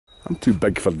I'm too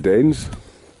big for dens.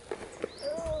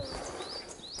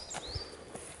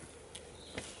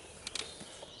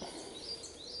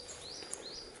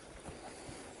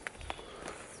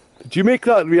 Did you make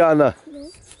that, Rihanna?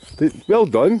 No. Well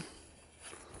done.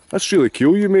 That's really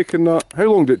cool, you making that.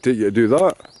 How long did it take you to do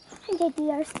that? 100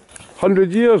 years.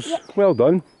 100 years? Yep. Well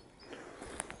done.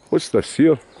 What's this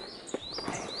here?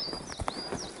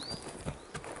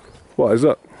 What is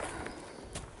it?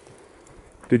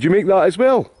 Did you make that as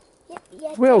well? Yep,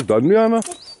 yeah. Well done, Rihanna.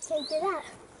 Can I do that?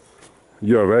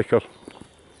 You're a wrecker.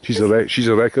 She's a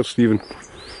wrecker, Stephen. And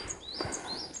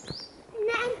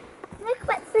then, look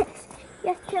what's this.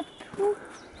 You have to pull.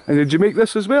 And did you make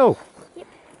this as well? Yep.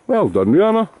 Well done,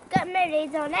 Rihanna. Got my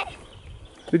rays on it.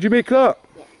 Did you make that?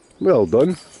 Yep. Well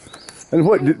done. And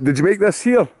what, did you make this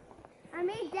here? I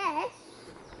made this.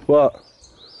 What?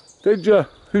 Did you?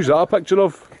 Who's that a picture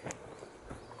of?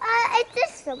 It's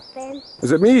just something.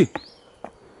 Is it me? Is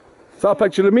that a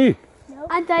picture of me? No.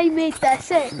 And I made this.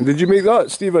 Did you make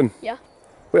that, Stephen? Yeah.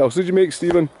 What else did you make,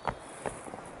 Stephen?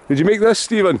 Did you make this,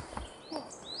 Stephen?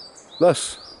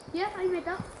 This? Yeah, I made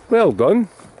that. Well done.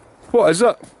 What is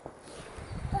it?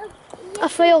 A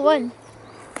violin.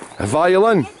 A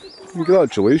violin?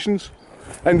 Congratulations.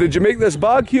 And did you make this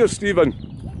bag here, Stephen?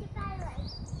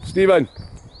 Stephen,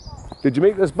 did you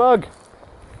make this bag?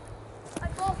 I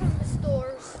bought from the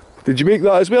stores. Did you make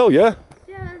that as well, yeah?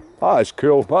 Yeah. That is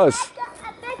cool. That is I got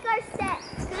a bigger set.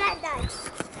 Correct, Dad?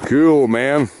 cool,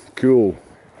 man. Cool.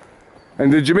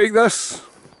 And did you make this?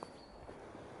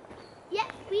 Yeah,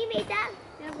 we made that.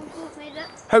 Yeah, we both made it.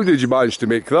 How did you manage to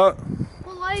make that?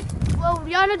 Well,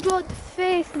 Rihanna drew the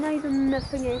face and I done the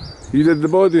thingy. You did the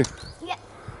body? Yeah.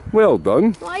 Well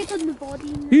done. Well, I done the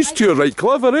body. These two are right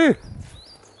clever, eh?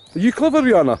 Are you clever,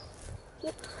 Rihanna?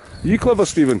 Yep. Are you clever,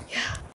 Stephen? Yeah.